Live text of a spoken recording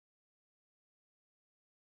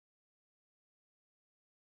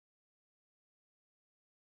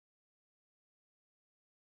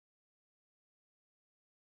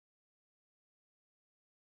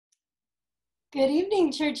Good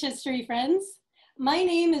evening, church history friends. My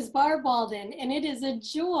name is Barb Walden, and it is a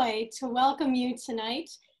joy to welcome you tonight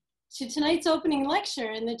to tonight's opening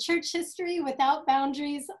lecture in the Church History Without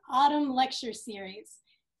Boundaries Autumn Lecture Series.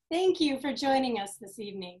 Thank you for joining us this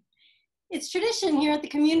evening. It's tradition here at the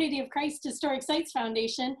Community of Christ Historic Sites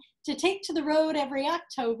Foundation to take to the road every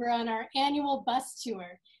October on our annual bus tour.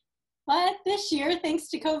 But this year, thanks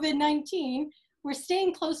to COVID-19, we're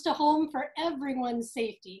staying close to home for everyone's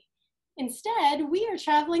safety. Instead, we are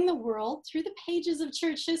traveling the world through the pages of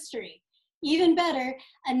church history. Even better,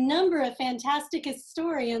 a number of fantastic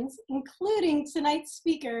historians, including tonight's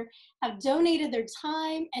speaker, have donated their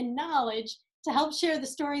time and knowledge to help share the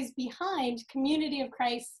stories behind Community of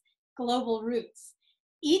Christ's global roots.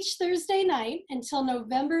 Each Thursday night until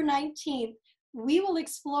November 19th, we will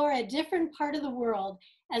explore a different part of the world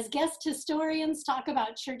as guest historians talk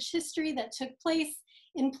about church history that took place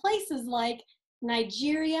in places like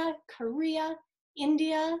Nigeria, Korea,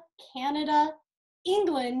 India, Canada,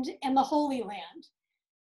 England, and the Holy Land.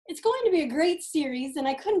 It's going to be a great series, and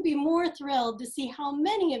I couldn't be more thrilled to see how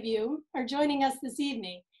many of you are joining us this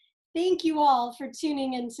evening. Thank you all for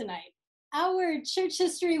tuning in tonight. Our Church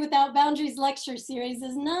History Without Boundaries lecture series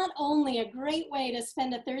is not only a great way to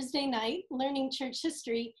spend a Thursday night learning church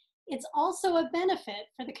history, it's also a benefit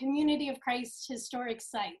for the Community of Christ historic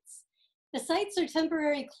sites. The sites are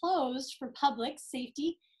temporarily closed for public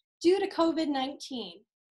safety due to COVID-19,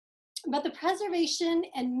 but the preservation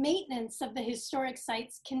and maintenance of the historic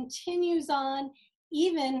sites continues on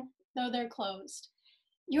even though they're closed.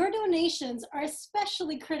 Your donations are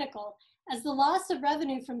especially critical as the loss of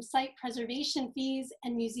revenue from site preservation fees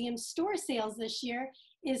and museum store sales this year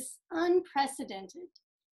is unprecedented.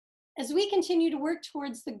 As we continue to work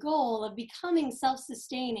towards the goal of becoming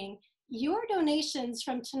self-sustaining, your donations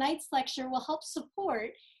from tonight's lecture will help support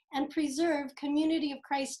and preserve Community of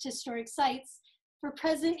Christ historic sites for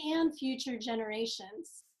present and future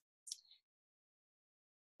generations.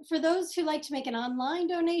 For those who like to make an online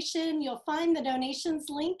donation, you'll find the donations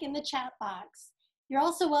link in the chat box. You're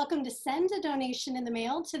also welcome to send a donation in the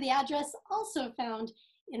mail to the address also found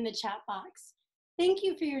in the chat box. Thank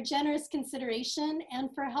you for your generous consideration and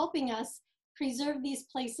for helping us preserve these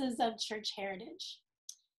places of church heritage.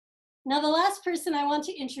 Now, the last person I want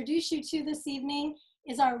to introduce you to this evening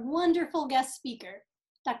is our wonderful guest speaker,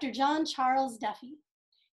 Dr. John Charles Duffy.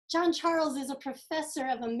 John Charles is a professor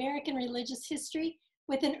of American religious history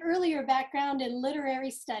with an earlier background in literary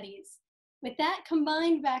studies. With that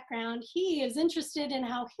combined background, he is interested in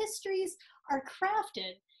how histories are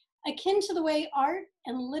crafted, akin to the way art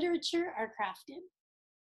and literature are crafted.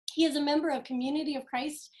 He is a member of Community of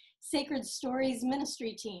Christ Sacred Stories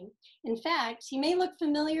ministry team. In fact, he may look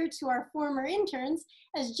familiar to our former interns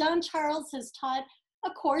as John Charles has taught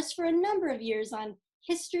a course for a number of years on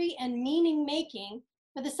history and meaning making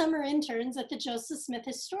for the summer interns at the Joseph Smith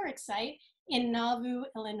Historic Site in Nauvoo,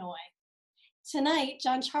 Illinois. Tonight,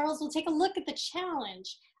 John Charles will take a look at the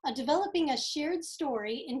challenge of developing a shared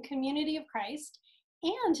story in Community of Christ,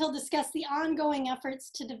 and he'll discuss the ongoing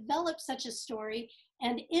efforts to develop such a story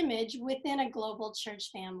and image within a global church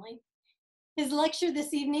family. His lecture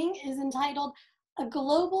this evening is entitled A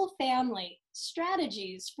Global Family,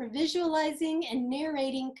 Strategies for Visualizing and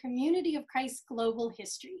Narrating Community of Christ Global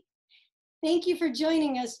History. Thank you for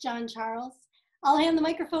joining us, John Charles. I'll hand the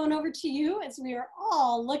microphone over to you as we are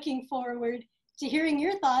all looking forward to hearing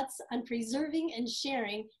your thoughts on preserving and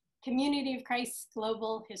sharing Community of Christ's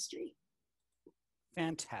global history.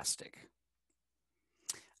 Fantastic.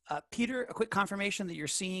 Peter, a quick confirmation that you're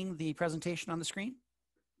seeing the presentation on the screen?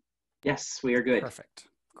 Yes, we are good. Perfect.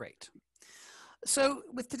 Great. So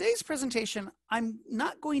with today's presentation, I'm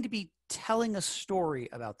not going to be telling a story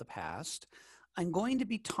about the past. I'm going to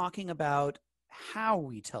be talking about how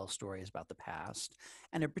we tell stories about the past,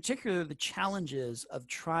 and in particular, the challenges of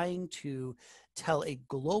trying to tell a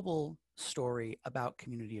global story about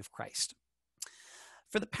Community of Christ.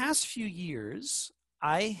 For the past few years,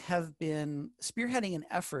 I have been spearheading an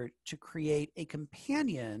effort to create a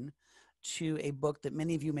companion to a book that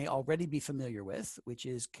many of you may already be familiar with, which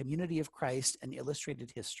is Community of Christ, An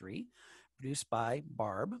Illustrated History, produced by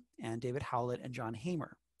Barb and David Howlett and John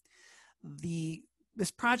Hamer. This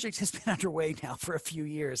project has been underway now for a few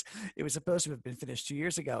years. It was supposed to have been finished 2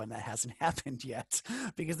 years ago, and that hasn't happened yet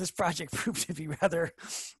because this project proved to be rather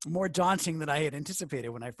more daunting than I had anticipated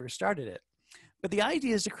when I first started it. But the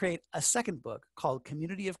idea is to create a second book called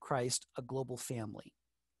Community of Christ, A Global Family.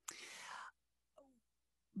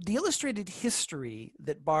 The illustrated history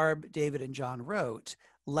that Barb, David, and John wrote,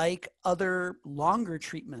 like other longer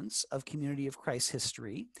treatments of Community of Christ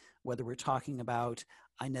history, whether we're talking about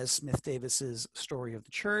Inez Smith Davis's Story of the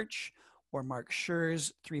Church, or Mark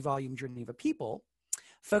Scher's 3-volume Journey of a People,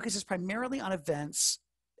 focuses primarily on events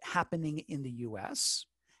happening in the US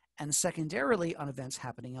and secondarily on events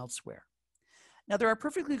happening elsewhere. Now, there are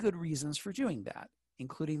perfectly good reasons for doing that,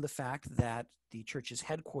 including the fact that the church's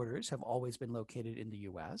headquarters have always been located in the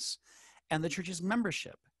US, and the church's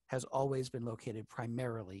membership has always been located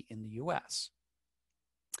primarily in the US.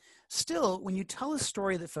 Still, when you tell a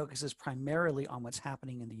story that focuses primarily on what's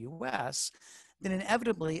happening in the US, then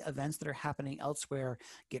inevitably events that are happening elsewhere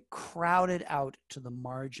get crowded out to the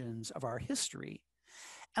margins of our history.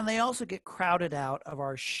 And they also get crowded out of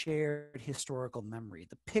our shared historical memory,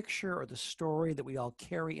 the picture or the story that we all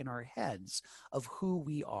carry in our heads of who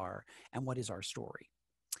we are and what is our story.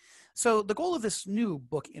 So the goal of this new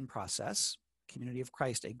book in process, Community of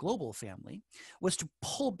Christ, a Global Family, was to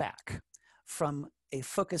pull back from a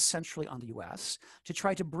focus centrally on the US to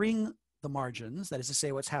try to bring the margins, that is to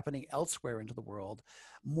say what's happening elsewhere into the world,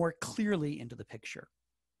 more clearly into the picture.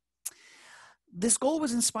 This goal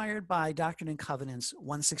was inspired by Doctrine and Covenants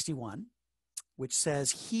 161, which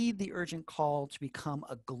says, "Heed the urgent call to become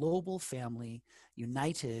a global family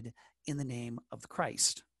united in the name of the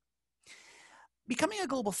Christ." Becoming a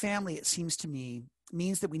global family, it seems to me,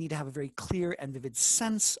 means that we need to have a very clear and vivid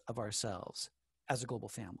sense of ourselves as a global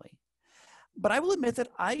family. But I will admit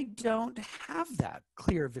that I don't have that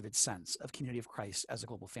clear, vivid sense of Community of Christ as a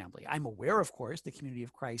global family. I'm aware, of course, the Community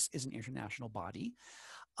of Christ is an international body.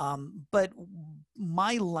 But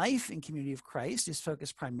my life in Community of Christ is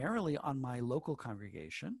focused primarily on my local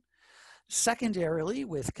congregation, secondarily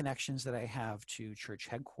with connections that I have to church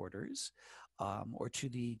headquarters or to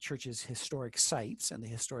the church's historic sites and the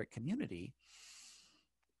historic community.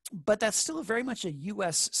 But that's still very much a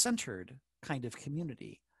US-centered kind of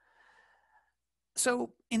community.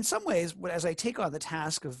 So in some ways, as I take on the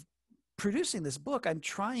task of producing this book, I'm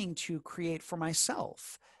trying to create for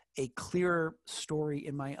myself a clearer story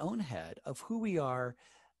in my own head of who we are,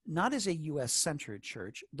 not as a US-centered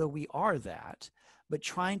church, though we are that, but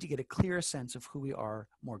trying to get a clearer sense of who we are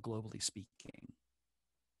more globally speaking.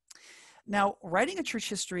 Now, writing a church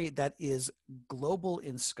history that is global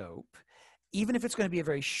in scope, even if it's going to be a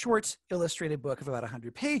very short illustrated book of about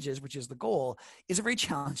 100 pages, which is the goal, is a very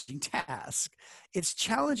challenging task. It's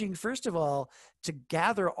challenging, first of all, to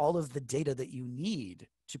gather all of the data that you need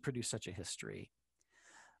to produce such a history.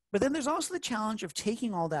 But then there's also the challenge of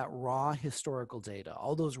taking all that raw historical data,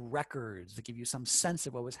 all those records that give you some sense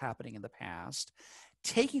of what was happening in the past,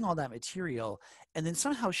 taking all that material and then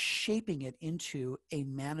somehow shaping it into a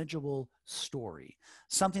manageable story,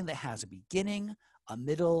 something that has a beginning, a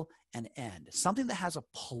middle, and end, something that has a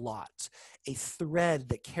plot, a thread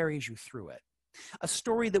that carries you through it, a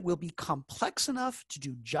story that will be complex enough to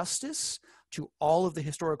do justice to all of the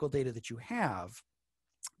historical data that you have,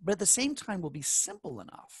 but at the same time will be simple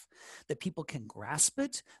enough that people can grasp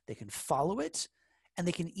it, they can follow it, and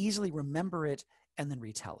they can easily remember it and then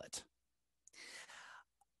retell it.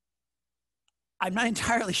 I'm not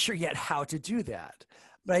entirely sure yet how to do that,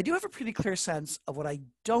 but I do have a pretty clear sense of what I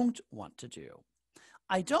don't want to do.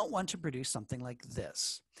 I don't want to produce something like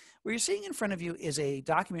this. What you're seeing in front of you is a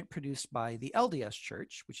document produced by the LDS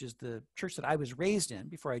Church, which is the church that I was raised in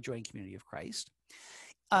before I joined Community of Christ.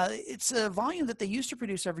 It's a volume that they used to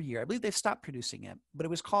produce every year. I believe they've stopped producing it, but it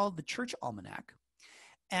was called the Church Almanac.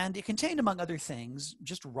 And it contained, among other things,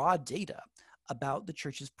 just raw data about the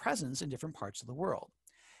church's presence in different parts of the world.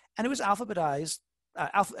 And it was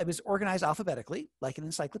it was organized alphabetically, like an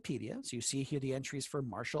encyclopedia. So you see here the entries for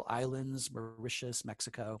Marshall Islands, Mauritius,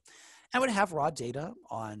 Mexico, and would have raw data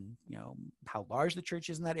on, how large the church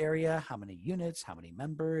is in that area, how many units, how many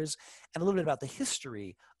members, and a little bit about the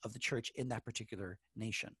history of the church in that particular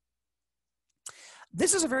nation.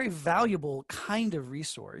 This is a very valuable kind of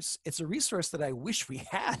resource. It's a resource that I wish we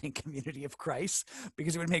had in Community of Christ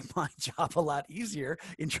because it would make my job a lot easier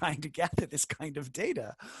in trying to gather this kind of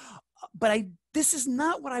data. But this is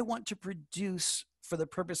not what I want to produce for the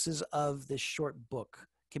purposes of this short book,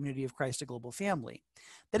 Community of Christ, a Global Family.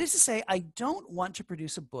 That is to say, I don't want to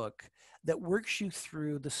produce a book that works you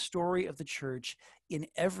through the story of the church in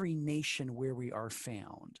every nation where we are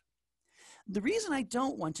found. The reason I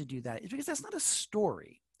don't want to do that is because that's not a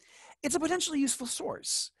story. It's a potentially useful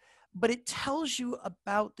source, but it tells you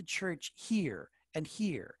about the church here and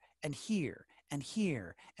here and here and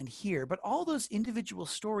here and here, but all those individual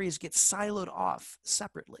stories get siloed off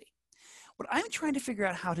separately. What I'm trying to figure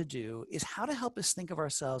out how to do is how to help us think of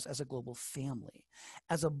ourselves as a global family,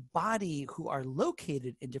 as a body who are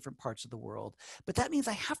located in different parts of the world. But that means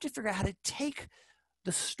I have to figure out how to take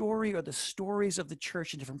the story or the stories of the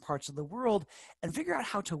church in different parts of the world and figure out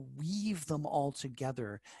how to weave them all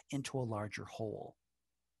together into a larger whole.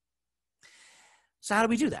 So how do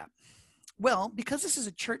we do that? Well, because this is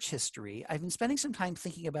a church history, I've been spending some time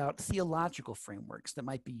thinking about theological frameworks that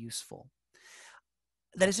might be useful.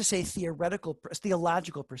 That is to say,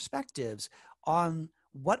 theological perspectives on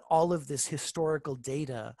what all of this historical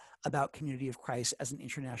data about Community of Christ as an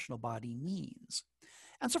international body means.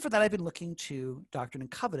 And so for that, I've been looking to Doctrine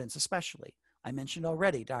and Covenants especially. I mentioned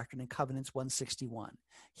already Doctrine and Covenants 161.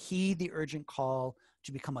 Heed the urgent call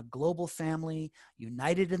to become a global family,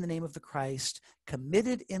 united in the name of the Christ,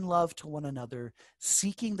 committed in love to one another,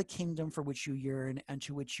 seeking the kingdom for which you yearn and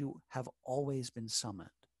to which you have always been summoned.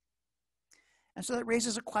 And so that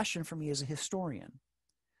raises a question for me as a historian.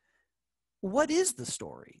 What is the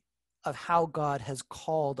story of how God has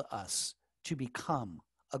called us to become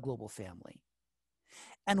a global family?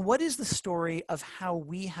 And what is the story of how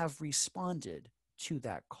we have responded to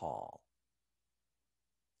that call?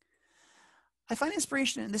 I find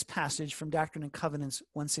inspiration in this passage from Doctrine and Covenants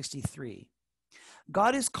 163.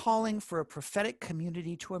 God is calling for a prophetic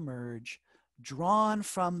community to emerge, drawn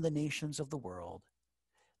from the nations of the world,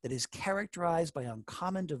 that is characterized by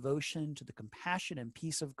uncommon devotion to the compassion and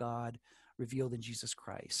peace of God revealed in Jesus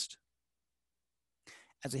Christ.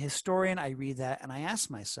 As a historian, I read that and I ask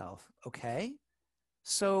myself, okay,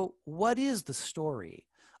 so what is the story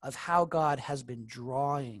of how God has been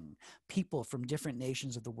drawing people from different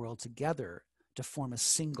nations of the world together to form a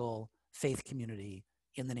single faith community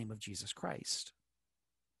in the name of Jesus Christ?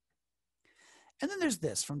 And then there's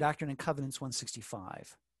this from Doctrine and Covenants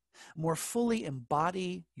 165. More fully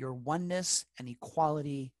embody your oneness and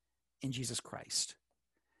equality in Jesus Christ.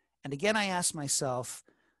 And again, I ask myself,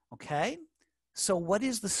 okay, so what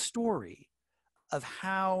is the story of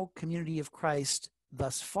how Community of Christ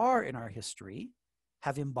thus far in our history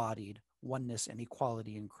have embodied oneness and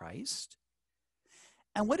equality in Christ?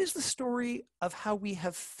 And what is the story of how we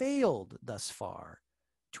have failed thus far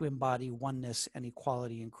to embody oneness and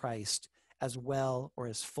equality in Christ as well or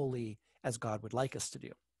as fully as God would like us to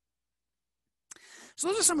do? So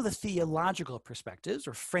those are some of the theological perspectives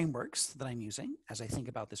or frameworks that I'm using as I think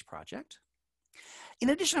about this project. In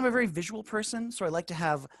addition, I'm a very visual person, so I like to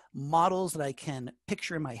have models that I can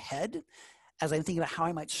picture in my head as I'm thinking about how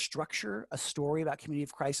I might structure a story about Community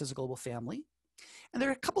of Christ as a global family. And there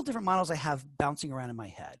are a couple different models I have bouncing around in my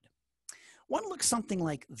head. One looks something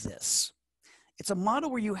like this. It's a model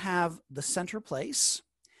where you have the center place,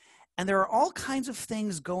 and there are all kinds of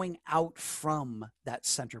things going out from that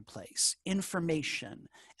center place, information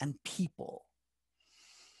and people.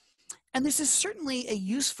 And this is certainly a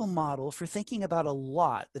useful model for thinking about a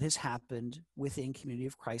lot that has happened within Community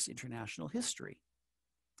of Christ international history.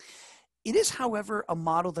 It is, however, a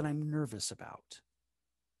model that I'm nervous about.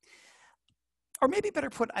 Or maybe better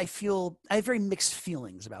put, I have very mixed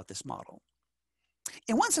feelings about this model.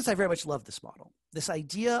 In one sense, I very much love this model. This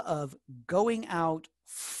idea of going out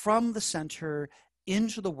from the center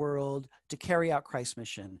into the world to carry out Christ's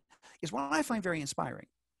mission is one I find very inspiring.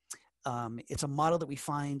 It's a model that we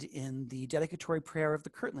find in the dedicatory prayer of the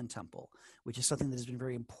Kirtland Temple, which is something that has been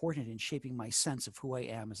very important in shaping my sense of who I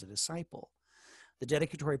am as a disciple. The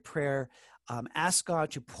dedicatory prayer asks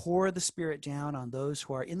God to pour the Spirit down on those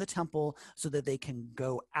who are in the temple so that they can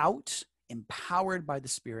go out empowered by the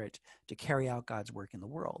Spirit to carry out God's work in the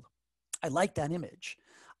world. I like that image.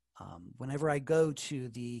 Whenever I go to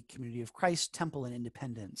the Community of Christ Temple in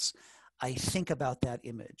Independence, I think about that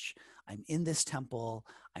image. I'm in this temple,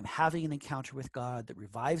 I'm having an encounter with God that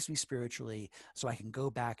revives me spiritually so I can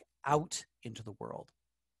go back out into the world.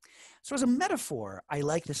 So as a metaphor, I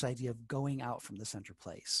like this idea of going out from the center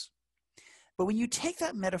place. But when you take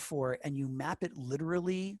that metaphor and you map it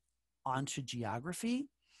literally onto geography,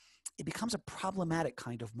 it becomes a problematic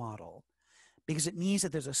kind of model because it means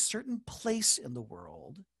that there's a certain place in the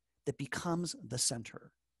world that becomes the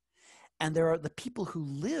center. And there are the people who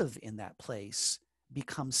live in that place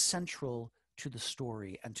become central to the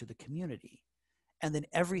story and to the community. And then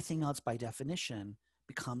everything else by definition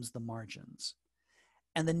becomes the margins.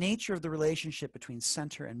 And the nature of the relationship between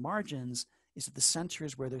center and margins is that the center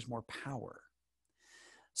is where there's more power.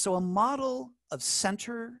 So a model of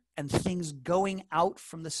center and things going out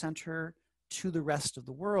from the center to the rest of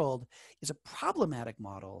the world is a problematic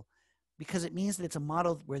model because it means that it's a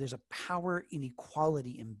model where there's a power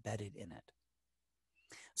inequality embedded in it.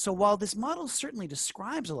 So while this model certainly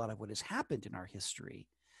describes a lot of what has happened in our history,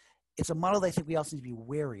 it's a model that I think we also need to be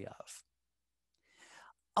wary of.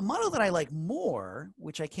 A model that I like more,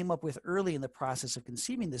 which I came up with early in the process of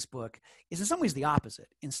conceiving this book, is in some ways the opposite.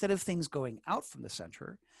 Instead of things going out from the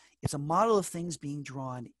center, it's a model of things being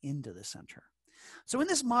drawn into the center. So in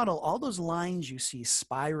this model, all those lines you see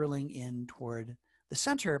spiraling in toward the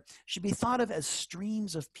center, should be thought of as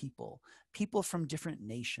streams of people, people from different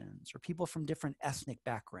nations or people from different ethnic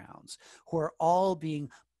backgrounds who are all being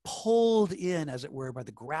pulled in, as it were, by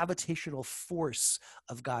the gravitational force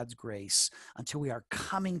of God's grace until we are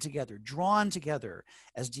coming together, drawn together,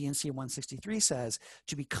 as D&C 163 says,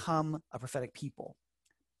 to become a prophetic people,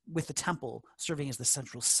 with the temple serving as the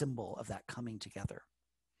central symbol of that coming together.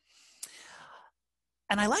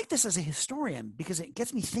 And I like this as a historian because it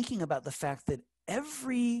gets me thinking about the fact that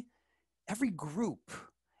every group,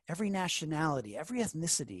 every nationality, every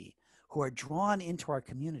ethnicity who are drawn into our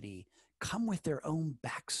community come with their own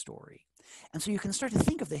backstory. And so you can start to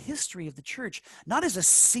think of the history of the church not as a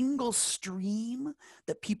single stream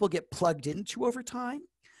that people get plugged into over time,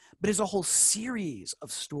 but as a whole series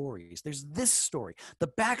of stories. There's this story, the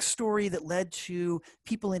backstory that led to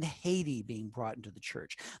people in Haiti being brought into the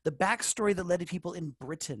church, the backstory that led to people in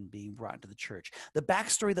Britain being brought into the church, the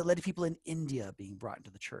backstory that led to people in India being brought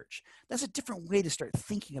into the church. That's a different way to start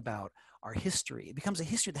thinking about our history. It becomes a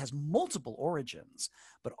history that has multiple origins,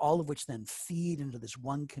 but all of which then feed into this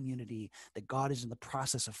one community that God is in the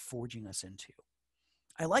process of forging us into.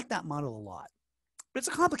 I like that model a lot, but it's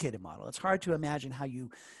a complicated model. It's hard to imagine how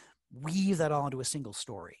you weave that all into a single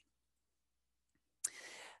story.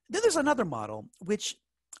 Then there's another model, which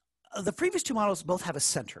the previous two models both have a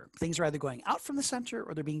center. Things are either going out from the center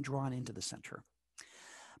or they're being drawn into the center.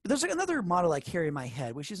 But there's another model I carry in my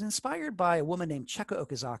head, which is inspired by a woman named Cheko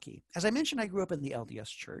Okazaki. As I mentioned, I grew up in the LDS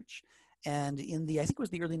Church. And in the, I think it was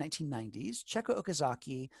the early 1990s, Cheko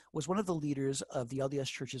Okazaki was one of the leaders of the LDS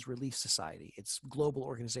Church's Relief Society, its global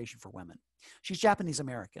organization for women. She's Japanese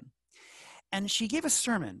American. And she gave a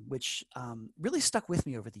sermon, which really stuck with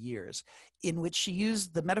me over the years, in which she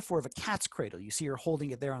used the metaphor of a cat's cradle. You see her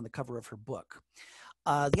holding it there on the cover of her book.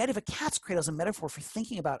 The idea of a cat's cradle is a metaphor for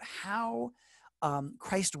thinking about how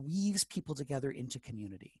Christ weaves people together into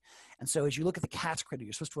community. And so as you look at the cat's cradle,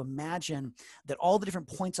 you're supposed to imagine that all the different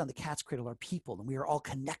points on the cat's cradle are people, and we are all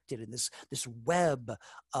connected in this web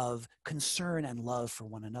of concern and love for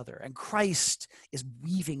one another. And Christ is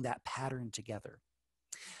weaving that pattern together.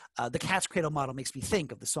 The cat's cradle model makes me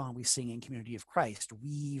think of the song we sing in Community of Christ,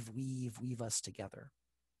 weave, weave, weave us together.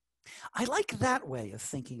 I like that way of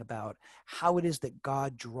thinking about how it is that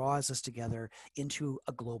God draws us together into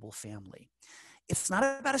a global family. It's not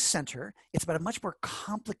about a center, it's about a much more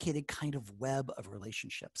complicated kind of web of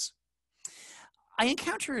relationships. I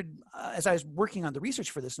encountered, as I was working on the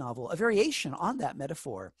research for this novel, a variation on that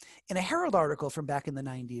metaphor in a Herald article from back in the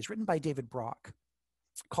 90s written by David Brock,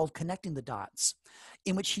 called Connecting the Dots,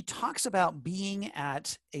 in which he talks about being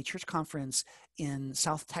at a church conference in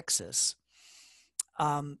South Texas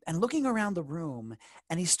and looking around the room,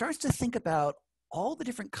 and he starts to think about all the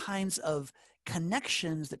different kinds of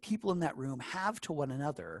connections that people in that room have to one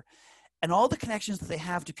another, and all the connections that they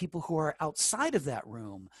have to people who are outside of that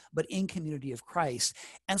room, but in Community of Christ.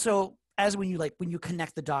 And so as when you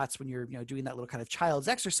connect the dots, when you're doing that little kind of child's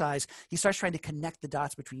exercise, he starts trying to connect the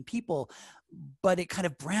dots between people, but it kind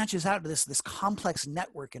of branches out to this complex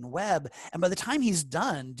network and web. And by the time he's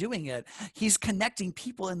done doing it, he's connecting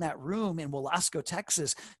people in that room in Willasco,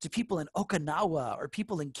 Texas, to people in Okinawa or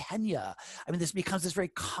people in Kenya. I mean, this becomes this very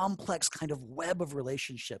complex kind of web of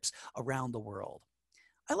relationships around the world.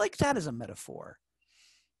 I like that as a metaphor.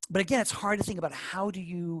 But again, it's hard to think about how do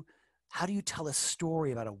you tell a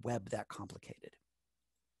story about a web that complicated?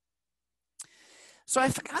 So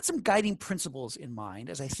I've got some guiding principles in mind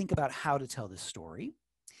as I think about how to tell this story.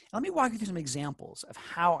 Let me walk you through some examples of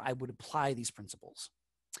how I would apply these principles.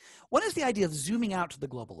 One is the idea of zooming out to the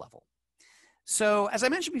global level. So as I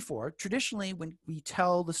mentioned before, traditionally when we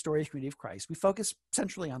tell the story of Community of Christ, we focus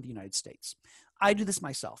centrally on the United States. I do this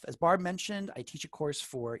myself. As Barb mentioned, I teach a course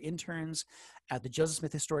for interns at the Joseph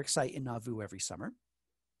Smith Historic Site in Nauvoo every summer.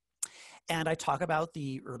 And I talk about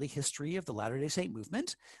the early history of the Latter-day Saint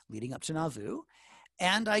movement leading up to Nauvoo.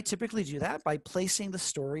 And I typically do that by placing the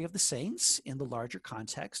story of the saints in the larger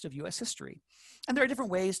context of U.S. history. And there are different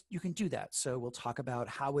ways you can do that. So we'll talk about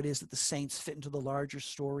how it is that the saints fit into the larger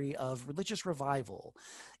story of religious revival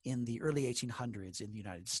in the early 1800s in the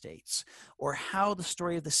United States, or how the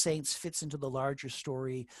story of the saints fits into the larger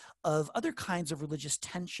story of other kinds of religious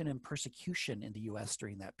tension and persecution in the U.S.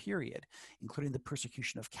 during that period, including the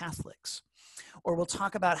persecution of Catholics. Or we'll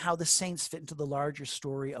talk about how the saints fit into the larger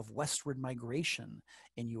story of westward migration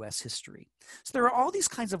in U.S. history. So there are all these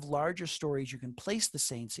kinds of larger stories you can place the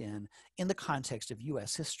saints in the context of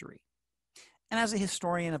U.S. history. And as a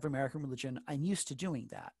historian of American religion, I'm used to doing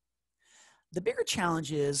that. The bigger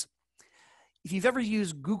challenge is if you've ever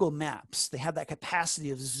used Google Maps, they have that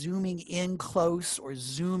capacity of zooming in close or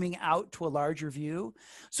zooming out to a larger view.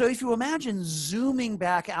 So if you imagine zooming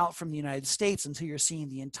back out from the United States until you're seeing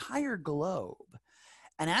the entire globe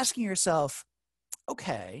and asking yourself,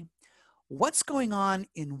 okay, what's going on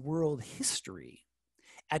in world history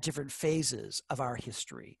at different phases of our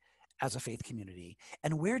history as a faith community?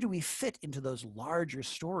 And where do we fit into those larger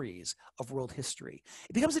stories of world history?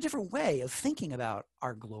 It becomes a different way of thinking about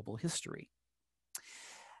our global history.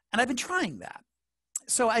 And I've been trying that.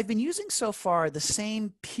 So I've been using so far the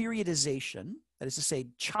same periodization, that is to say,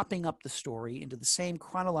 chopping up the story into the same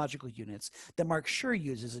chronological units that Mark Schur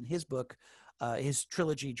uses in his book, his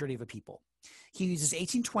trilogy, Journey of a People. He uses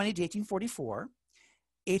 1820 to 1844,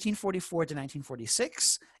 1844 to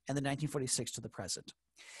 1946, and then 1946 to the present.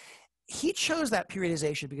 He chose that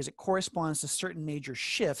periodization because it corresponds to certain major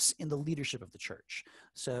shifts in the leadership of the church.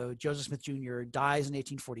 So Joseph Smith Jr. dies in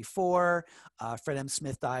 1844, Fred M.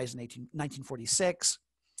 Smith dies in 1946.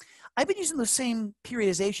 I've been using those same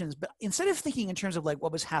periodizations, but instead of thinking in terms of like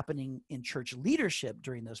what was happening in church leadership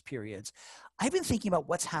during those periods, I've been thinking about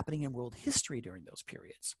what's happening in world history during those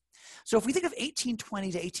periods. So if we think of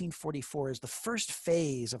 1820 to 1844 as the first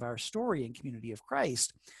phase of our story in Community of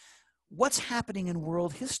Christ, what's happening in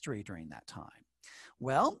world history during that time?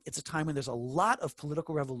 Well, it's a time when there's a lot of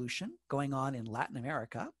political revolution going on in Latin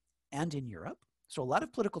America and in Europe. So a lot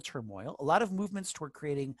of political turmoil, a lot of movements toward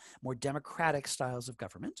creating more democratic styles of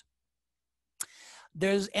government.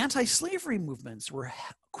 There's anti-slavery movements were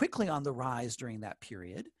quickly on the rise during that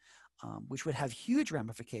period, which would have huge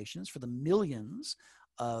ramifications for the millions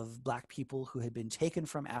of Black people who had been taken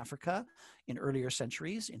from Africa in earlier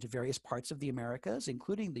centuries into various parts of the Americas,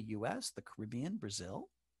 including the US, the Caribbean, Brazil.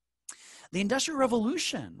 The Industrial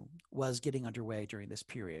Revolution was getting underway during this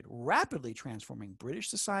period, rapidly transforming British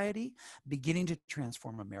society, beginning to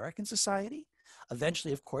transform American society.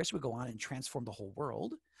 Eventually, of course, would go on and transform the whole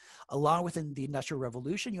world. Along with the Industrial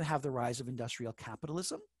Revolution, you have the rise of industrial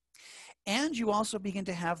capitalism. And you also begin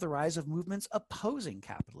to have the rise of movements opposing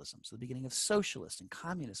capitalism, so the beginning of socialist and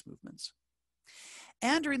communist movements.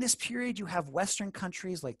 And during this period, you have Western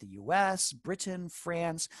countries like the US, Britain,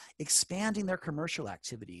 France, expanding their commercial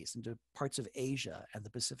activities into parts of Asia and the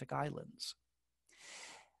Pacific Islands.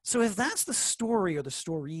 So if that's the story or the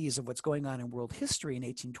stories of what's going on in world history in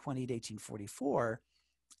 1820 to 1844,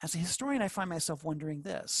 as a historian, I find myself wondering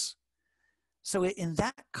this. So in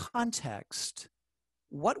that context,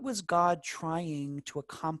 what was God trying to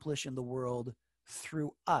accomplish in the world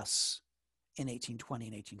through us in 1820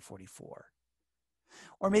 and 1844?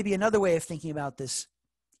 Or maybe another way of thinking about this,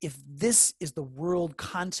 if this is the world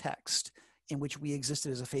context in which we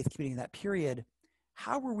existed as a faith community in that period,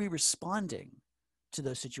 how were we responding to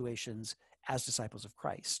those situations as disciples of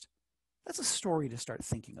Christ? That's a story to start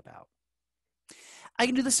thinking about. I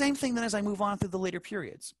can do the same thing then as I move on through the later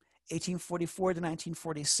periods. 1844 to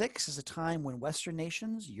 1946 is a time when Western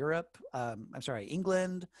nations,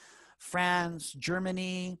 England, France,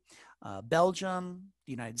 Germany, Belgium,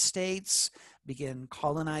 the United States, begin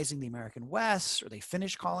colonizing the American West, or they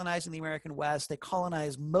finish colonizing the American West. They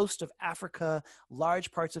colonize most of Africa,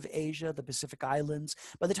 large parts of Asia, the Pacific Islands.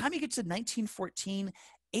 By the time you get to 1914,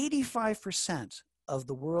 85% of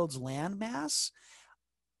the world's land mass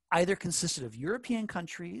either consisted of European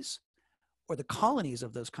countries, or the colonies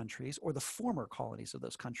of those countries, or the former colonies of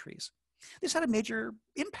those countries. This had a major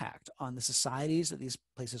impact on the societies that these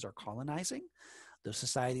places are colonizing. Those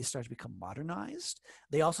societies start to become modernized.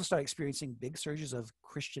 They also start experiencing big surges of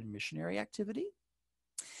Christian missionary activity.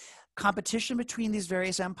 Competition between these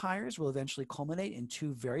various empires will eventually culminate in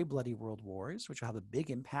two very bloody world wars, which will have a big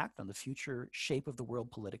impact on the future shape of the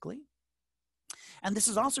world politically. And this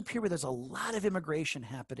is also a period where there's a lot of immigration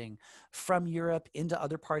happening from Europe into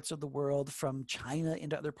other parts of the world, from China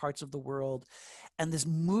into other parts of the world. And this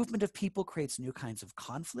movement of people creates new kinds of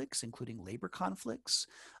conflicts, including labor conflicts.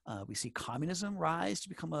 We see communism rise to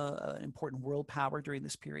become an important world power during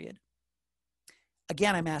this period.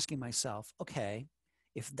 Again, I'm asking myself, okay,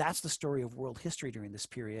 if that's the story of world history during this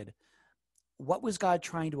period, what was God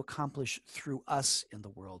trying to accomplish through us in the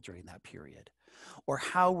world during that period? Or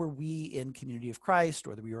how were we in Community of Christ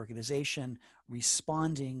or the reorganization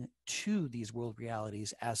responding to these world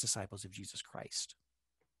realities as disciples of Jesus Christ?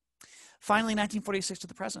 Finally, 1946 to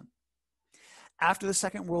the present. After the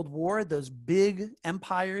Second World War, those big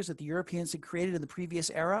empires that the Europeans had created in the previous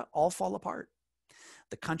era all fall apart.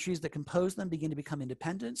 The countries that compose them begin to become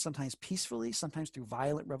independent, sometimes peacefully, sometimes through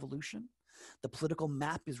violent revolution. The political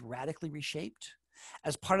map is radically reshaped.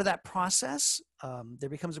 As part of that process, there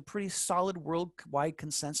becomes a pretty solid worldwide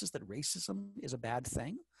consensus that racism is a bad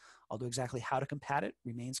thing, although exactly how to combat it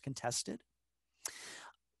remains contested.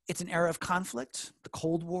 It's an era of conflict, the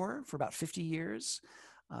Cold War for about 50 years,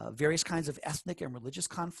 various kinds of ethnic and religious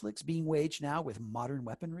conflicts being waged now with modern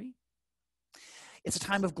weaponry. It's a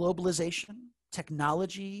time of globalization.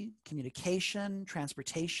 Technology, communication,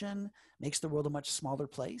 transportation makes the world a much smaller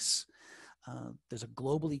place. There's a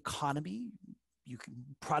global economy.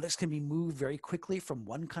 Products can be moved very quickly from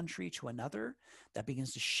one country to another. That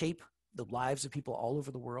begins to shape the lives of people all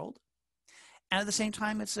over the world. And at the same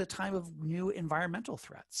time, it's a time of new environmental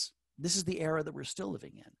threats. This is the era that we're still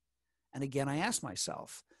living in. And again, I ask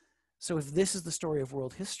myself, so if this is the story of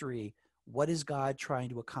world history, what is God trying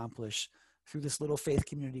to accomplish through this little faith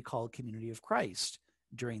community called Community of Christ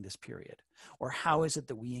during this period? Or how is it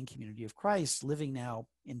that we in Community of Christ, living now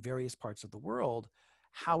in various parts of the world,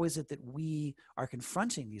 how is it that we are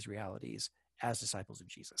confronting these realities as disciples of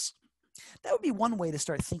Jesus? That would be one way to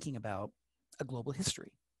start thinking about a global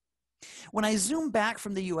history. When I zoom back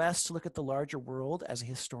from the US to look at the larger world as a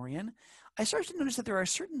historian, I start to notice that there are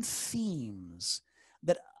certain themes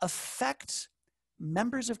that affect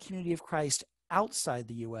members of Community of Christ outside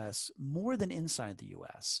the US more than inside the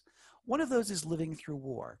US. One of those is living through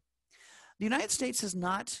war. The United States has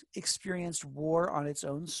not experienced war on its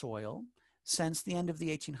own soil since the end of the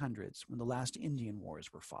 1800s, when the last Indian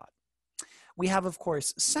wars were fought. We have, of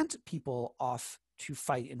course, sent people off to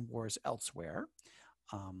fight in wars elsewhere,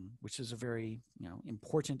 which is a very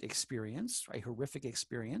important experience, a horrific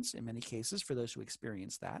experience in many cases for those who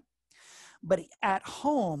experience that. But at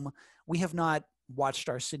home, we have not watched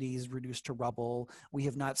our cities reduced to rubble. We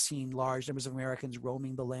have not seen large numbers of Americans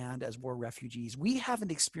roaming the land as war refugees. We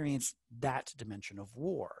haven't experienced that dimension of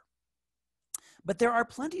war. But there are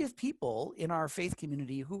plenty of people in our faith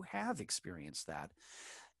community who have experienced that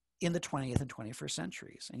in the 20th and 21st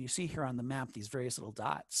centuries. And you see here on the map these various little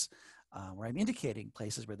dots where I'm indicating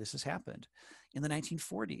places where this has happened. In the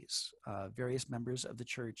 1940s, various members of the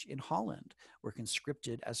church in Holland were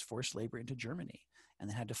conscripted as forced labor into Germany, and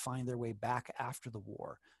then had to find their way back after the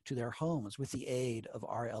war to their homes with the aid of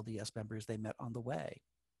our LDS members they met on the way.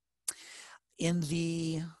 In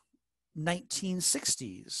the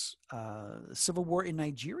 1960s, the civil war in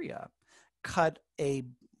Nigeria cut a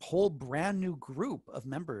whole brand new group of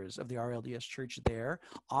members of the RLDS church there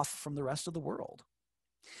off from the rest of the world.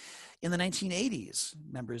 In the 1980s,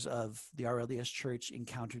 members of the RLDS church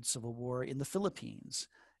encountered civil war in the Philippines,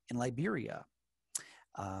 in Liberia,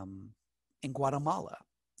 in Guatemala.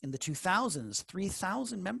 In the 2000s,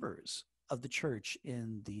 3,000 members of the church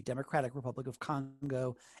in the Democratic Republic of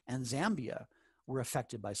Congo and Zambia were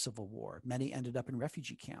affected by civil war. Many ended up in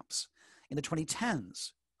refugee camps. In the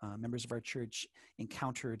 2010s, members of our church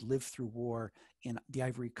lived through war in the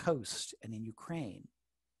Ivory Coast and in Ukraine.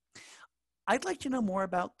 I'd like to know more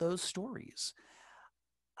about those stories.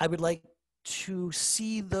 I would like to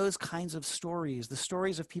see those kinds of stories, the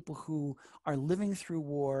stories of people who are living through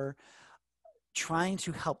war, trying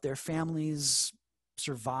to help their families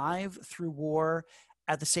survive through war,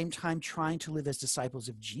 at the same time trying to live as disciples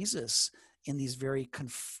of Jesus in these very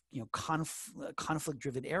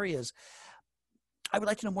conflict-driven areas. I would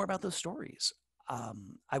like to know more about those stories.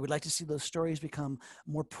 I would like to see those stories become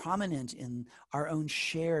more prominent in our own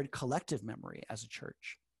shared collective memory as a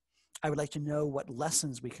church. I would like to know what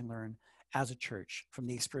lessons we can learn as a church from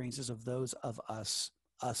the experiences of those of us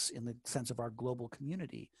in the sense of our global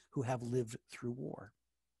community who have lived through war.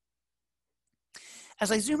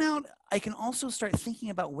 As I zoom out, I can also start thinking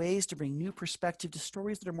about ways to bring new perspective to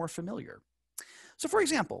stories that are more familiar. So for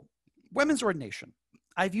example, women's ordination.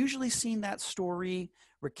 I've usually seen that story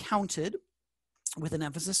recounted with an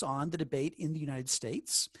emphasis on the debate in the United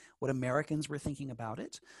States, what Americans were thinking about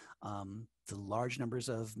it, the large numbers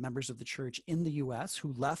of members of the church in the US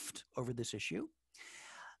who left over this issue.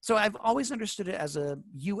 So I've always understood it as a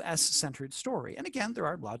US-centered story. And again, there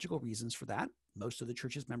are logical reasons for that. Most of the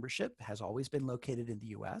church's membership has always been located in the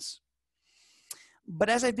US. But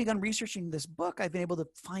as I've begun researching this book, I've been able to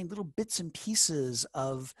find little bits and pieces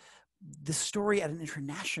of the story at an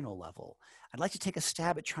international level. I'd like to take a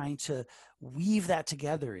stab at trying to weave that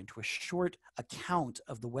together into a short account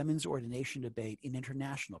of the women's ordination debate in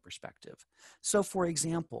international perspective. So for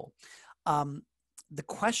example, the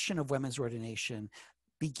question of women's ordination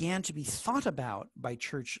began to be thought about by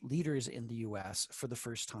church leaders in the US for the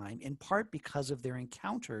first time, in part because of their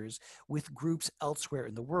encounters with groups elsewhere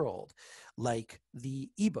in the world, like the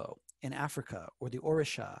Igbo in Africa or the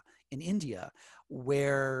Orisha in India,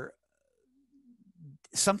 where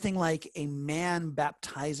something like a man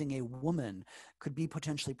baptizing a woman could be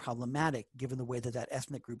potentially problematic given the way that that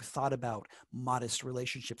ethnic group thought about modest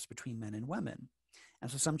relationships between men and women.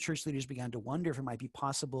 And so some church leaders began to wonder if it might be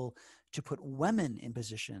possible to put women in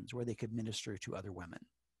positions where they could minister to other women.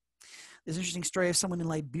 There's an interesting story of someone in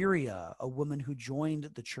Liberia, a woman who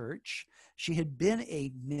joined the church. She had been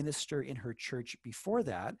a minister in her church before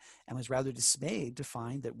that and was rather dismayed to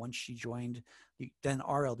find that once she joined the then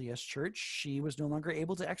RLDS church, she was no longer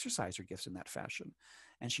able to exercise her gifts in that fashion.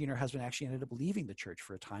 And she and her husband actually ended up leaving the church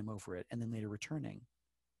for a time over it and then later returning.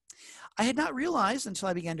 I had not realized until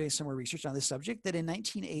I began doing some more research on this subject that in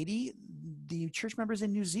 1980, the church members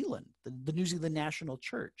in New Zealand, the New Zealand National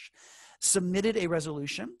Church, submitted a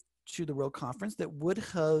resolution to the World Conference that would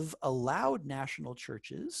have allowed national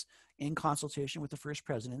churches, in consultation with the First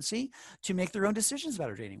Presidency, to make their own decisions about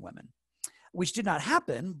ordaining women, which did not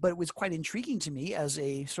happen, but it was quite intriguing to me as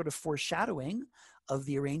a sort of foreshadowing of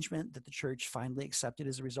the arrangement that the church finally accepted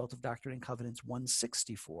as a result of Doctrine and Covenants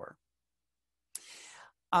 164.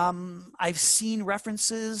 I've seen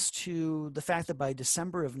references to the fact that by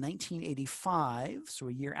December of 1985, so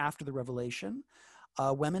a year after the revelation,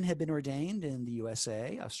 women had been ordained in the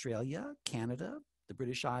USA, Australia, Canada, the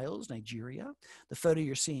British Isles, Nigeria. The photo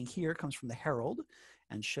you're seeing here comes from the Herald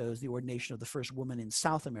and shows the ordination of the first woman in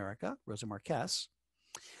South America, Rosa Marquez.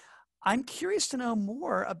 I'm curious to know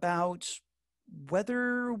more about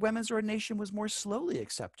whether women's ordination was more slowly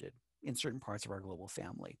accepted in certain parts of our global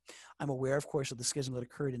family. I'm aware, of course, of the schism that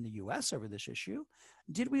occurred in the US over this issue.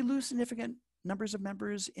 Did we lose significant numbers of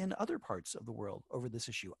members in other parts of the world over this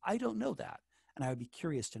issue? I don't know that, and I would be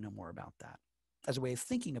curious to know more about that as a way of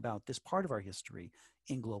thinking about this part of our history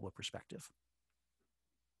in global perspective.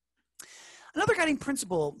 Another guiding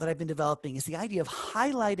principle that I've been developing is the idea of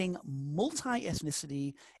highlighting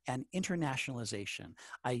multi-ethnicity and internationalization.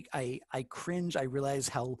 I cringe, I realize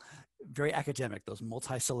how very academic those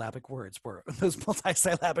multisyllabic words were. Those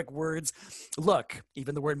multisyllabic words, look,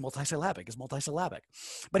 even the word multisyllabic is multisyllabic.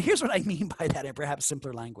 But here's what I mean by that in perhaps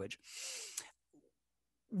simpler language.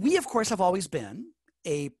 We, of course, have always been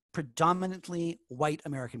a predominantly white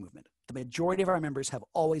American movement. The majority of our members have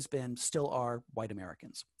always been, still are, white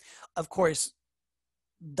Americans. Of course,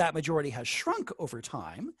 that majority has shrunk over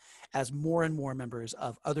time as more and more members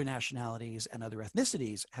of other nationalities and other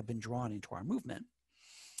ethnicities have been drawn into our movement.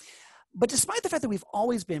 But despite the fact that we've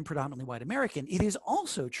always been predominantly white American, it is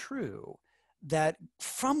also true that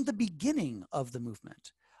from the beginning of the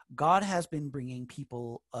movement, God has been bringing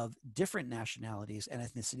people of different nationalities and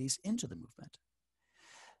ethnicities into the movement.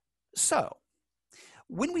 So,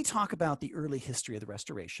 when we talk about the early history of the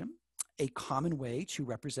Restoration, a common way to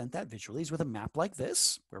represent that visually is with a map like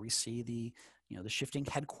this, where we see the shifting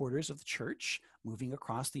headquarters of the church moving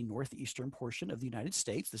across the northeastern portion of the United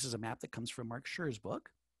States. This is a map that comes from Mark Scher's book.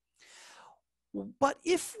 But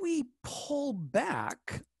if we pull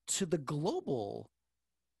back to the global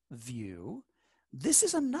view, this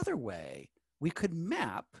is another way we could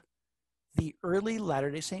map the early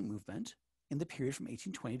Latter-day Saint movement in the period from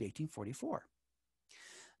 1820 to 1844.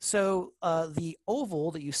 So the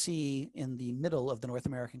oval that you see in the middle of the North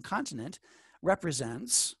American continent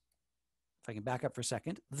represents, if I can back up for a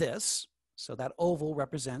second, this. So that oval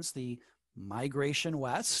represents the migration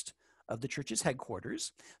west of the church's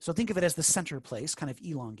headquarters. So think of it as the center place, kind of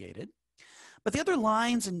elongated. But the other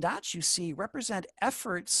lines and dots you see represent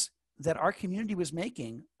efforts that our community was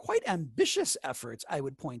making, quite ambitious efforts, I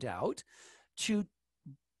would point out, to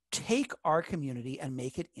take our community and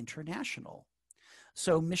make it international.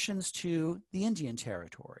 So missions to the Indian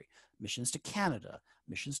Territory, missions to Canada,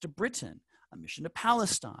 missions to Britain, a mission to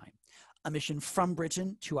Palestine, a mission from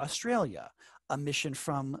Britain to Australia, a mission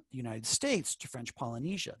from the United States to French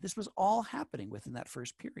Polynesia. This was all happening within that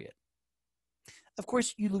first period. Of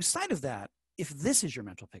course, you lose sight of that if this is your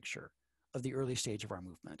mental picture of the early stage of our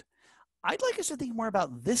movement. I'd like us to think more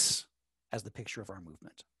about this as the picture of our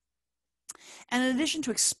movement. And in addition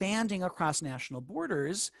to expanding across national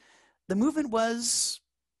borders, the movement was,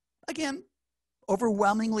 again,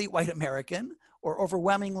 overwhelmingly white American or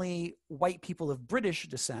overwhelmingly white people of British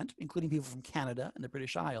descent, including people from Canada and the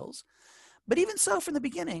British Isles. But even so, from the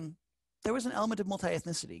beginning, there was an element of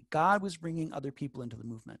multi-ethnicity. God was bringing other people into the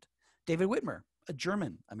movement. David Whitmer, a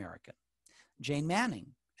German American. Jane Manning,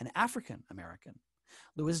 an African American.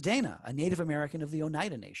 Louis Dana, a Native American of the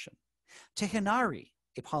Oneida Nation. Tehinari,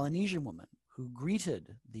 a Polynesian woman who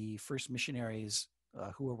greeted the first missionaries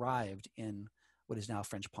who arrived in what is now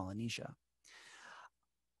French Polynesia.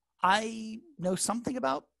 I know something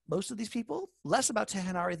about most of these people, less about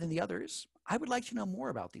Tehinari than the others. I would like to know more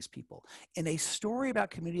about these people. In a story about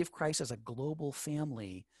Community of Christ as a global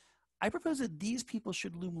family, I propose that these people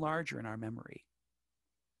should loom larger in our memory.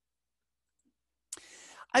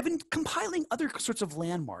 I've been compiling other sorts of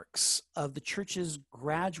landmarks of the church's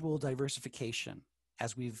gradual diversification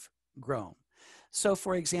as we've grown. So,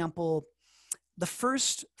 for example, the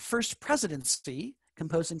first presidency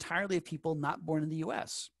composed entirely of people not born in the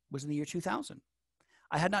US, was in the year 2000.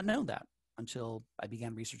 I had not known that until I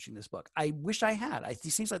began researching this book. I wish I had. It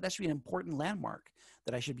seems like that should be an important landmark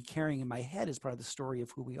that I should be carrying in my head as part of the story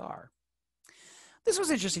of who we are. This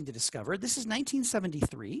was interesting to discover. This is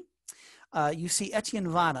 1973. You see Etienne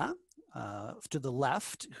Vana to the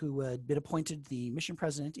left, who had been appointed the mission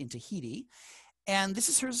president in Tahiti. And this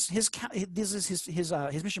is his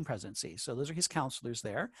mission presidency. So those are his counselors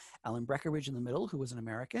there. Alan Breckinridge in the middle, who was an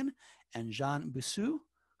American, and Jean Boussu,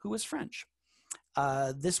 who was French.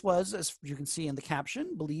 This was, as you can see in the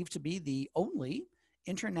caption, believed to be the only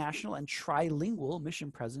international and trilingual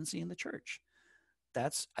mission presidency in the church.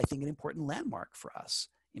 That's, I think, an important landmark for us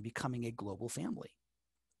in becoming a global family.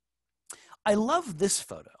 I love this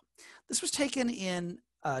photo. This was taken in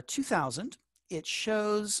 2000. It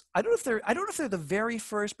shows, I don't know if they're the very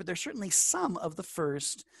first, but they're certainly some of the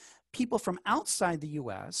first people from outside the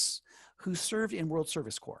US who served in World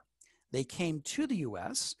Service Corps. They came to the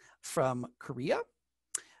US from Korea,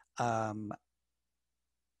 I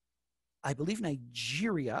believe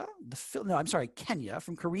Nigeria, Kenya,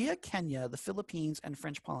 from Korea, Kenya, the Philippines, and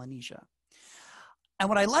French Polynesia. And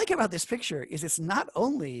what I like about this picture is it's not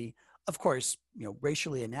only, of course,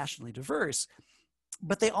 racially and nationally diverse,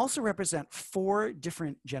 but they also represent 4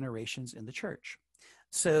 different generations in the church.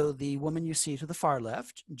 So the woman you see to the far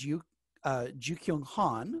left, Ju Kyung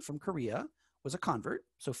Han from Korea, was a convert,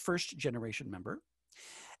 so first generation member.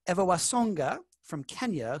 Eva Wasonga from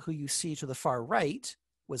Kenya, who you see to the far right,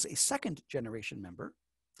 was a second generation member.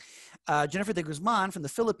 Jennifer de Guzman from the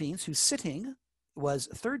Philippines, who's sitting, was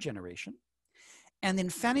 3rd generation. And then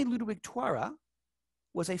Fanny Ludwig Tuara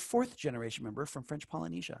was a 4th generation member from French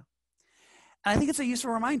Polynesia. And I think it's a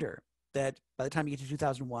useful reminder that by the time you get to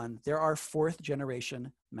 2001, there are 4th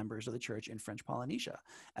generation members of the church in French Polynesia,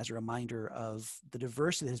 as a reminder of the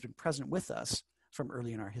diversity that has been present with us from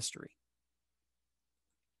early in our history.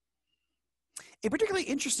 A particularly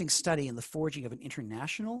interesting study in the forging of an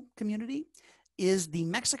international community is the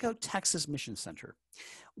Mexico-Texas Mission Center,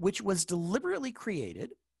 which was deliberately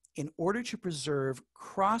created in order to preserve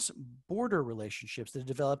cross-border relationships that have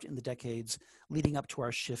developed in the decades leading up to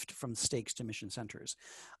our shift from stakes to mission centers.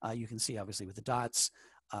 You can see, obviously, with the dots,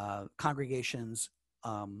 congregations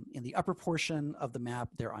in the upper portion of the map.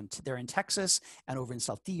 They're in Texas, and over in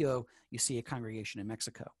Saltillo, you see a congregation in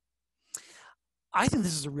Mexico. I think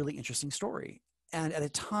this is a really interesting story. And at a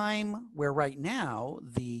time where right now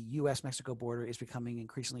the US-Mexico border is becoming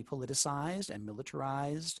increasingly politicized and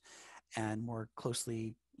militarized and more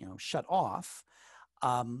closely shut off,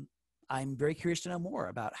 I'm very curious to know more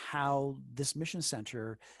about how this mission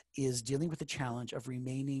center is dealing with the challenge of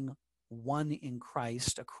remaining one in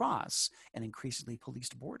Christ across an increasingly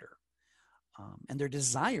policed border. And their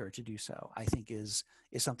desire to do so, I think, is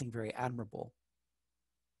something very admirable.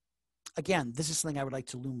 Again, this is something I would like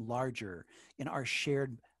to loom larger in our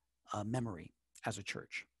shared memory as a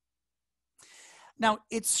church. Now,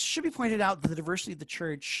 it should be pointed out that the diversity of the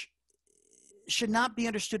church should not be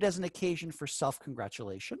understood as an occasion for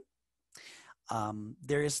self-congratulation.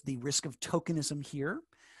 There is the risk of tokenism here.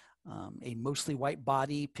 A mostly white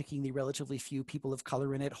body picking the relatively few people of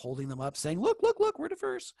color in it, holding them up, saying, look, look, look, we're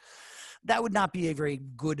diverse. That would not be a very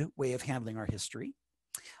good way of handling our history.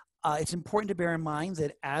 It's important to bear in mind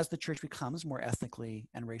that as the church becomes more ethnically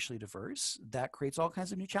and racially diverse, that creates all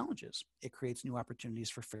kinds of new challenges. It creates new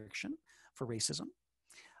opportunities for friction, for racism.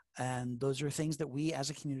 And those are things that we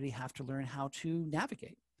as a community have to learn how to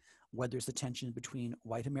navigate, whether it's the tension between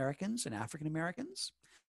white Americans and African Americans,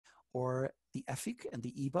 or the Efik and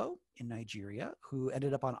the Igbo in Nigeria, who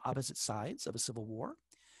ended up on opposite sides of a civil war.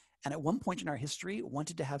 And at one point in our history,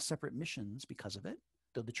 wanted to have separate missions because of it,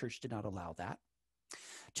 though the church did not allow that.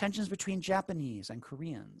 Tensions between Japanese and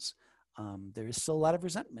Koreans. There is still a lot of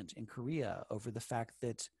resentment in Korea over the fact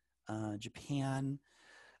that Japan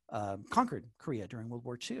conquered Korea during World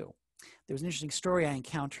War II. There was an interesting story I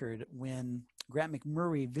encountered when Grant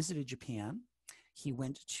McMurray visited Japan. He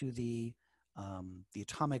went to the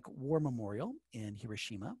Atomic War Memorial in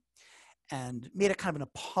Hiroshima and made a kind of an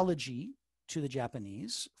apology to the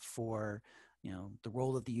Japanese for the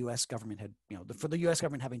role that the U.S. government had, for the U.S.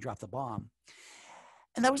 government having dropped the bomb.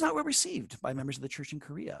 And that was not well received by members of the church in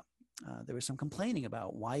Korea. There was some complaining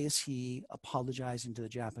about, why is he apologizing to the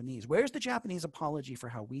Japanese? Where's the Japanese apology for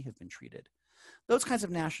how we have been treated? Those kinds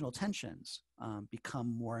of national tensions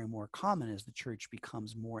become more and more common as the church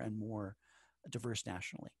becomes more and more diverse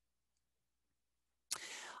nationally.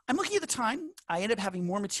 I'm looking at the time. I end up having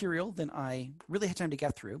more material than I really had time to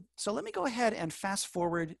get through. So let me go ahead and fast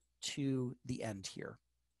forward to the end here.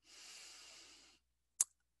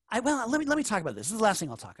 Let me talk about this. This is the last thing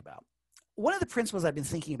I'll talk about. one of the principles I've been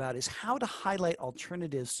thinking about is how to highlight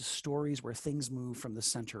alternatives to stories where things move from the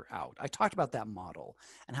center out. I talked about that model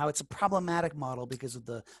and how it's a problematic model because of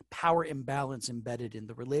the power imbalance embedded in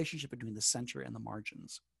the relationship between the center and the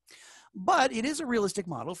margins. But it is a realistic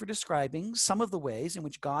model for describing some of the ways in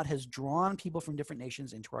which God has drawn people from different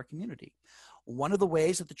nations into our community. One of the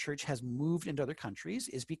ways that the church has moved into other countries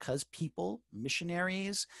is because people,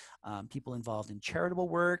 missionaries, people involved in charitable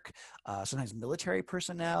work, sometimes military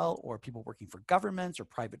personnel, or people working for governments or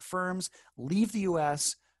private firms, leave the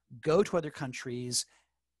US, go to other countries,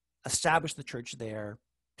 establish the church there.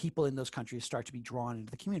 People in those countries start to be drawn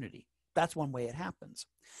into the community. That's one way it happens.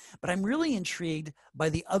 But I'm really intrigued by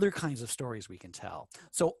the other kinds of stories we can tell.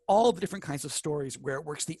 So all the different kinds of stories where it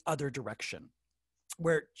works the other direction,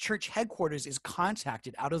 where church headquarters is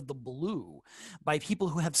contacted out of the blue by people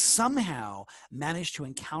who have somehow managed to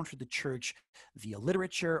encounter the church via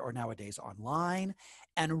literature or nowadays online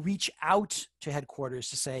and reach out to headquarters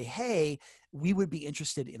to say, hey, we would be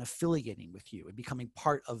interested in affiliating with you and becoming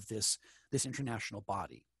part of this international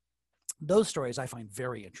body. Those stories I find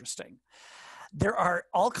very interesting. There are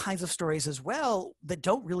all kinds of stories as well that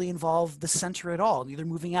don't really involve the center at all, neither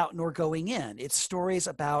moving out nor going in. It's stories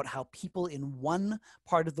about how people in one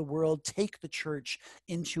part of the world take the church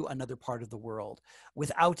into another part of the world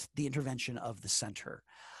without the intervention of the center.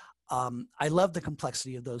 I love the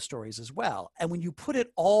complexity of those stories as well. And when you put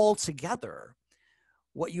it all together,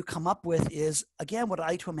 what you come up with is, again, what I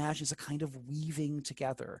like to imagine is a kind of weaving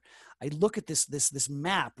together. I look at this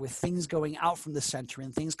map with things going out from the center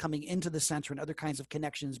and things coming into the center and other kinds of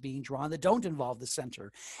connections being drawn that don't involve the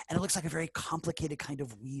center. And it looks like a very complicated kind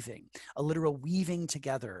of weaving, a literal weaving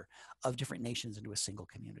together of different nations into a single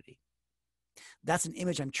community. That's an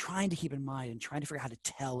image I'm trying to keep in mind and trying to figure out how to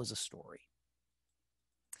tell as a story.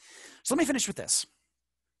 So let me finish with this.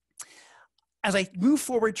 As I move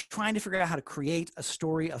forward trying to figure out how to create a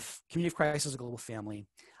story of Community of Christ as a global family,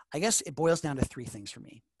 I guess it boils down to three things for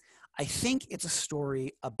me. I think it's a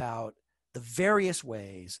story about the various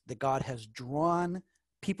ways that God has drawn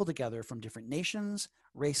people together from different nations,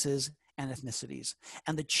 races, and ethnicities,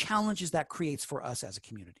 and the challenges that creates for us as a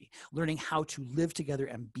community, learning how to live together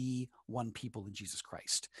and be one people in Jesus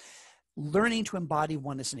Christ. Learning to embody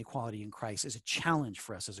oneness and equality in Christ is a challenge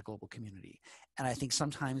for us as a global community. And I think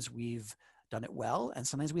sometimes we've done it well, and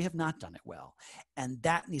sometimes we have not done it well. And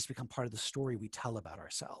that needs to become part of the story we tell about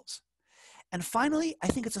ourselves. And finally, I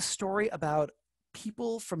think it's a story about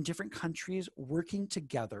people from different countries working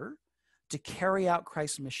together to carry out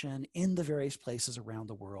Christ's mission in the various places around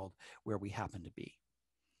the world where we happen to be.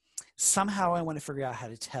 Somehow I want to figure out how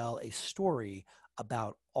to tell a story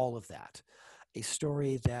about all of that. A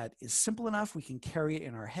story that is simple enough we can carry it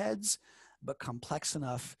in our heads, but complex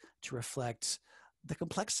enough to reflect the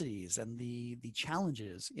complexities and the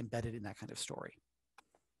challenges embedded in that kind of story.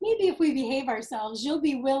 Maybe if we behave ourselves, you'll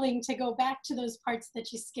be willing to go back to those parts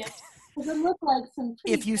that you skipped. Because it looked like some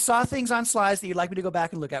If you saw things on slides that you'd like me to go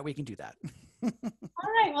back and look at, we can do that.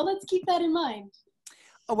 All right, well, let's keep that in mind.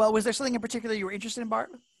 Oh, well, was there something in particular you were interested in,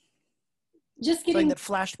 Bart? Just getting something that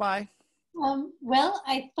flashed by? Well,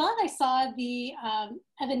 I thought I saw the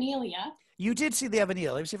Evanelia. You did see the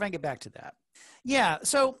Evanelia. Let me see if I can get back to that. Yeah,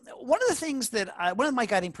 so one of the things that one of my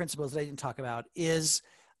guiding principles that I didn't talk about is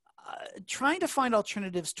trying to find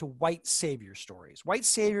alternatives to white savior stories. White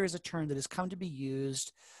savior is a term that has come to be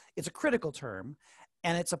used. It's a critical term,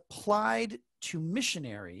 and it's applied to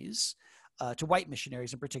missionaries, to white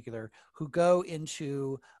missionaries in particular, who go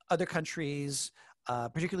into other countries,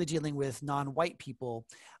 particularly dealing with non-white people.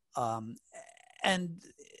 The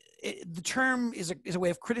term is a way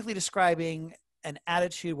of critically describing an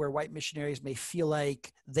attitude where white missionaries may feel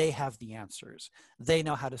like they have the answers. They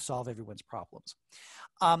know how to solve everyone's problems.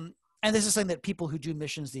 And this is something that people who do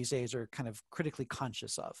missions these days are kind of critically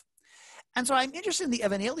conscious of. And so I'm interested in the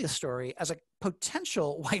Evanelia story as a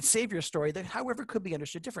potential white savior story that, however, could be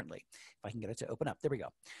understood differently. If I can get it to open up. There we go.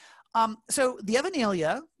 So the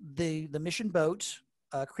Evanelia, the mission boat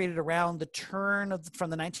created around the turn from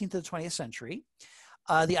the 19th to the 20th century,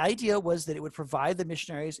 the idea was that it would provide the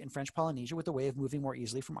missionaries in French Polynesia with a way of moving more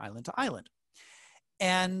easily from island to island.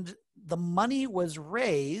 And the money was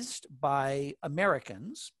raised by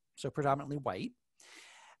Americans, so predominantly white.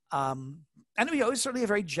 And it was certainly a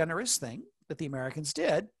very generous thing that the Americans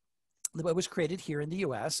did. The boat was created here in the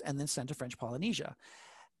US and then sent to French Polynesia,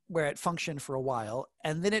 where it functioned for a while.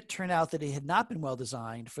 And then it turned out that it had not been well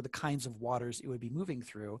designed for the kinds of waters it would be moving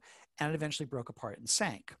through, and it eventually broke apart and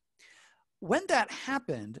sank. When that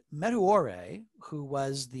happened, Metuore, who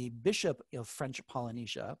was the bishop of French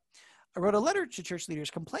Polynesia, wrote a letter to church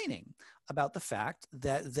leaders complaining about the fact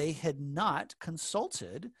that they had not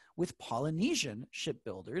consulted with Polynesian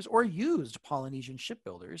shipbuilders or used Polynesian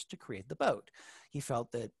shipbuilders to create the boat. He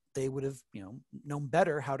felt that they would have, known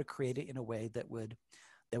better how to create it in a way that would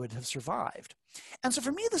have survived. And so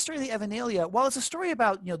for me, the story of the Evangeliae, while it's a story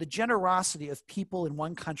about, the generosity of people in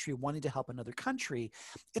one country wanting to help another country,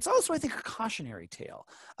 it's also, I think, a cautionary tale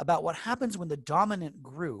about what happens when the dominant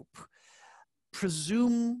group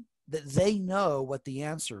presume that they know what the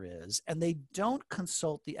answer is, and they don't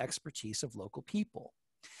consult the expertise of local people.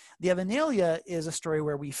 The Evangeliae is a story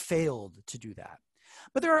where we failed to do that.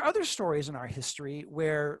 But there are other stories in our history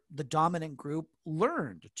where the dominant group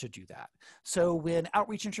learned to do that. So when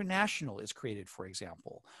Outreach International is created, for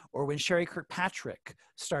example, or when Sherry Kirkpatrick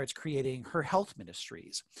starts creating her health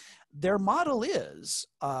ministries, their model is,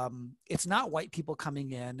 it's not white people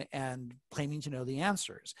coming in and claiming to know the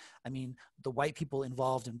answers. I mean, the white people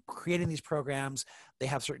involved in creating these programs, they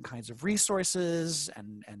have certain kinds of resources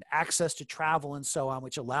and access to travel and so on,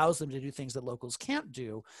 which allows them to do things that locals can't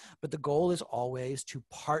do. But the goal is always to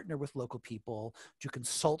partner with local people, to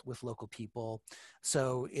consult with local people.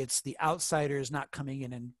 So it's the outsiders not coming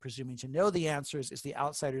in and presuming to know the answers. It's the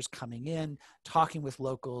outsiders coming in, talking with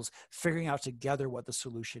locals, figuring out together what the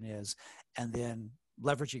solution is, and then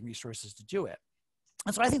leveraging resources to do it.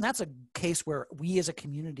 And so I think that's a case where we as a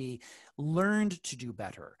community learned to do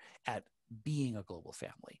better at being a global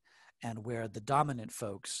family, and where the dominant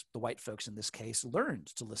folks, the white folks in this case, learned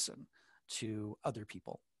to listen to other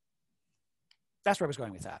people. That's where I was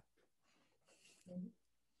going with that.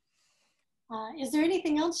 Is there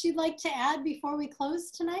anything else you'd like to add before we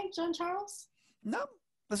close tonight, John Charles? No,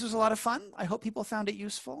 this was a lot of fun. I hope people found it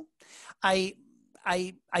useful. I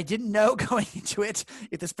didn't know going into it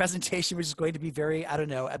if this presentation was going to be very,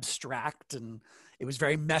 abstract, and it was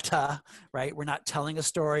very meta, right? We're not telling a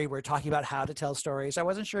story. We're talking about how to tell stories. I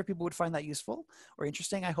wasn't sure if people would find that useful or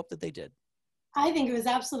interesting. I hope that they did. I think it was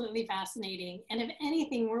absolutely fascinating. And if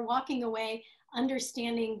anything, we're walking away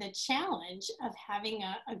understanding the challenge of having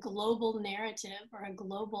a global narrative or a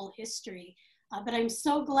global history. But I'm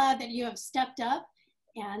so glad that you have stepped up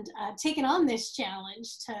and taken on this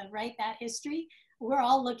challenge to write that history. We're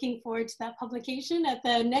all looking forward to that publication at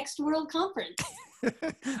the next World Conference.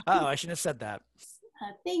 Oh, I shouldn't have said that.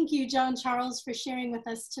 Thank you, John Charles, for sharing with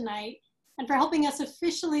us tonight and for helping us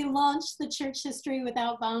officially launch the Church History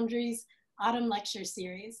Without Boundaries Autumn Lecture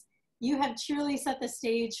Series. You have truly set the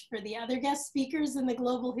stage for the other guest speakers in the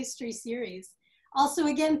Global History Series. Also,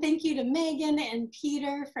 again, thank you to Megan and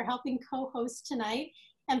Peter for helping co-host tonight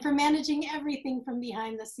and for managing everything from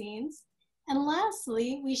behind the scenes. And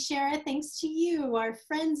lastly, we share our thanks to you, our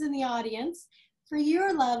friends in the audience, for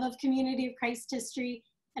your love of Community of Christ history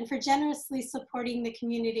and for generously supporting the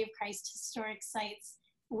Community of Christ historic sites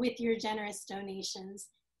with your generous donations.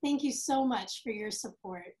 Thank you so much for your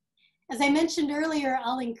support. As I mentioned earlier,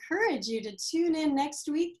 I'll encourage you to tune in next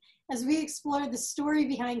week as we explore the story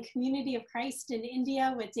behind Community of Christ in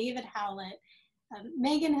India with David Howlett.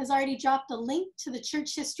 Megan has already dropped a link to the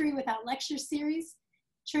Church History Without Lecture Series,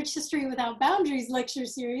 Church History Without Boundaries Lecture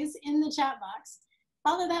Series in the chat box.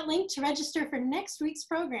 Follow that link to register for next week's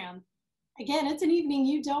program. Again, it's an evening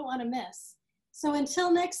you don't want to miss. So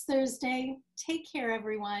until next Thursday, take care,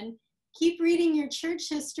 everyone. Keep reading your church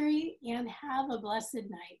history and have a blessed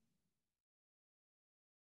night.